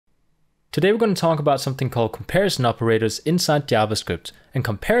Today we're going to talk about something called comparison operators inside JavaScript. And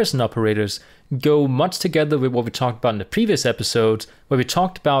comparison operators go much together with what we talked about in the previous episodes, where we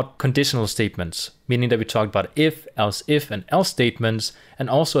talked about conditional statements, meaning that we talked about if, and else statements, and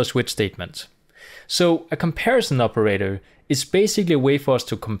also a switch statement. So a comparison operator is basically a way for us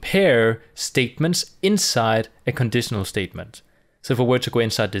to compare statements inside a conditional statement. So if I were to go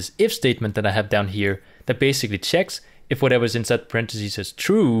inside this if statement that I have down here, that basically checks if whatever is inside parentheses is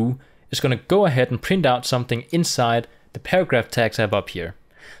true, it's going to go ahead and print out something inside the paragraph tags I have up here.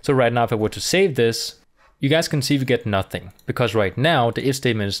 So right now, if I were to save this, you guys can see we get nothing, because right now the if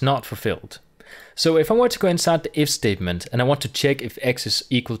statement is not fulfilled. So if I were to go inside the if statement and I want to check if x is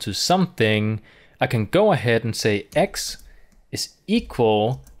equal to something, I can go ahead and say x is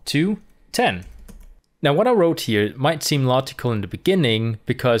equal to 10. Now what I wrote here might seem logical in the beginning,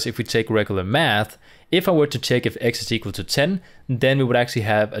 because if we take regular math, if I were to check if x is equal to 10, then we would actually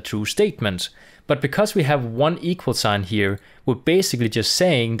have a true statement. But because we have one equal sign here, we're basically just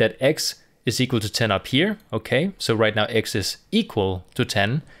saying that x is equal to 10 up here. Okay, so right now x is equal to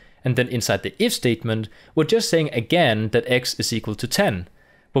 10. And then inside the if statement, we're just saying again that x is equal to 10.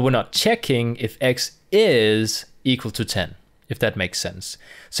 But we're not checking if x is equal to 10, if that makes sense.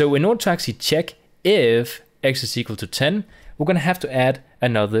 So in order to actually check if x is equal to 10, we're going to have to add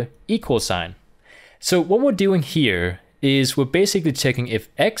another equal sign. So what we're doing here is we're basically checking if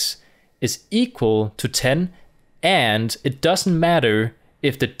x is equal to 10, and it doesn't matter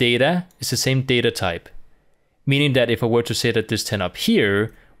if the data is the same data type. Meaning that if I were to say that this 10 up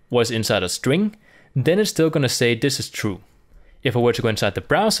here was inside a string, then it's still going to say this is true. If I were to go inside the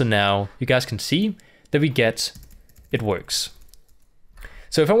browser now, you guys can see that we get it works.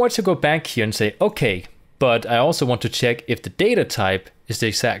 So if I were to go back here and say, okay, but I also want to check if the data type is the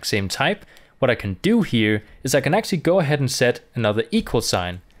exact same type, what I can do here is I can actually go ahead and set another equal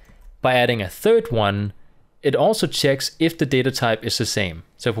sign. By adding a third one, it also checks if the data type is the same.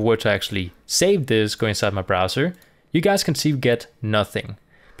 So if I were to actually save this, go inside my browser, you guys can see we get nothing,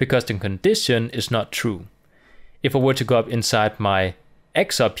 because the condition is not true. If I were to go up inside my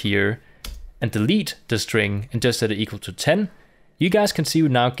x up here and delete the string and just set it equal to 10, you guys can see we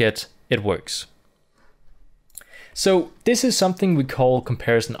now get it works. So this is something we call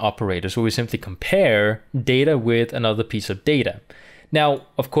comparison operators, where we simply compare data with another piece of data. Now,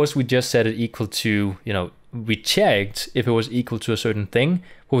 of course, we just set it equal to, we checked if it was equal to a certain thing,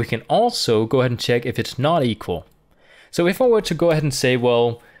 but we can also go ahead and check if it's not equal. So if I were to go ahead and say,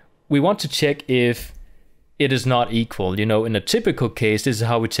 well, we want to check if it is not equal, in a typical case, this is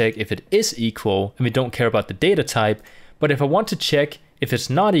how we check if it is equal, and we don't care about the data type. But if I want to check if it's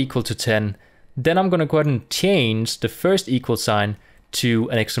not equal to 10, then I'm going to go ahead and change the first equal sign to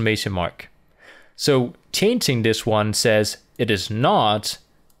an exclamation mark. So changing this one says it is not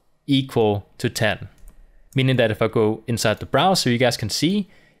equal to 10, meaning that if I go inside the browser, you guys can see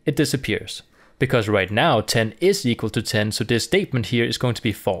it disappears, because right now 10 is equal to 10, so this statement here is going to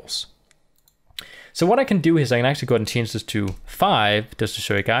be false. So what I can do is I can actually go ahead and change this to 5 just to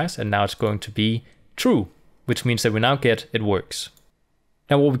show you guys, and now it's going to be true, which means that we now get it works.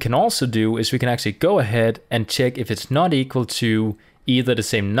 Now what we can also do is we can actually go ahead and check if it's not equal to either the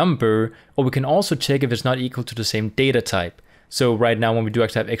same number, or we can also check if it's not equal to the same data type. So right now when we do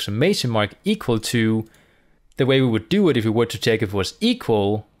actually have exclamation mark equal to, the way we would do it if we were to check if it was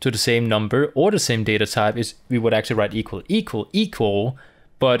equal to the same number or the same data type is we would actually write equal.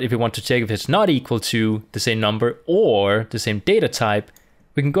 But if we want to check if it's not equal to the same number or the same data type,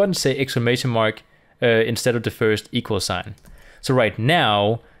 we can go ahead and say exclamation mark instead of the first equal sign. So right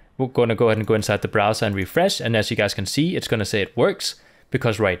now, we're going to go ahead and go inside the browser and refresh. And as you guys can see, it's going to say it works,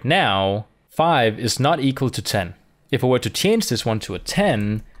 because right now, 5 is not equal to 10. If I were to change this one to a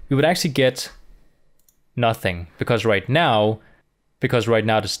 10, we would actually get nothing, because right now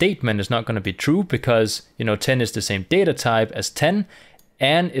the statement is not going to be true, because 10 is the same data type as 10,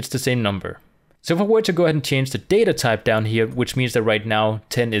 and it's the same number. So if I were to go ahead and change the data type down here, which means that right now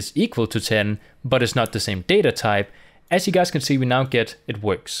 10 is equal to 10, but it's not the same data type, as you guys can see, we now get it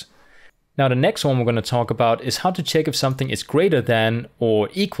works. Now the next one we're going to talk about is how to check if something is greater than or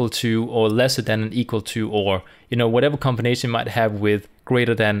equal to or lesser than and equal to, or whatever combination you might have with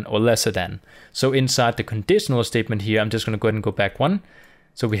greater than or lesser than. So inside the conditional statement here, I'm just going to go ahead and go back one.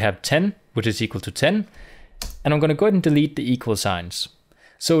 So we have 10, which is equal to 10. And I'm going to go ahead and delete the equal signs.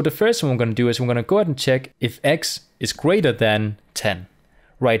 So the first one we're going to do is we're going to go ahead and check if x is greater than 10.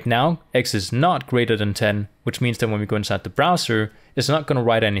 Right now, x is not greater than 10, which means that when we go inside the browser, it's not going to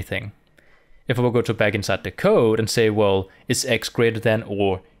write anything. If I will go back inside the code and say, well, is x greater than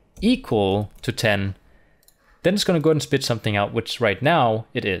or equal to 10, then it's going to go ahead and spit something out, which right now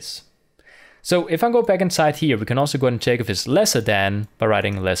it is. So if I go back inside here, we can also go ahead and check if it's lesser than by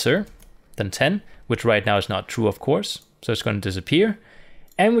writing lesser than 10, which right now is not true, of course. So it's going to disappear.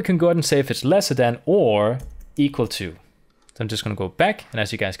 And we can go ahead and say if it's lesser than or equal to. So I'm just going to go back. And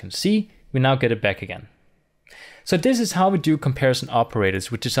as you guys can see, we now get it back again. So this is how we do comparison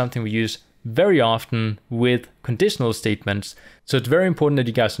operators, which is something we use very often with conditional statements. So it's very important that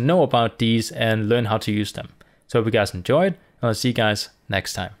you guys know about these and learn how to use them. So I hope you guys enjoyed, and I'll see you guys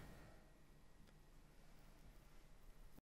next time.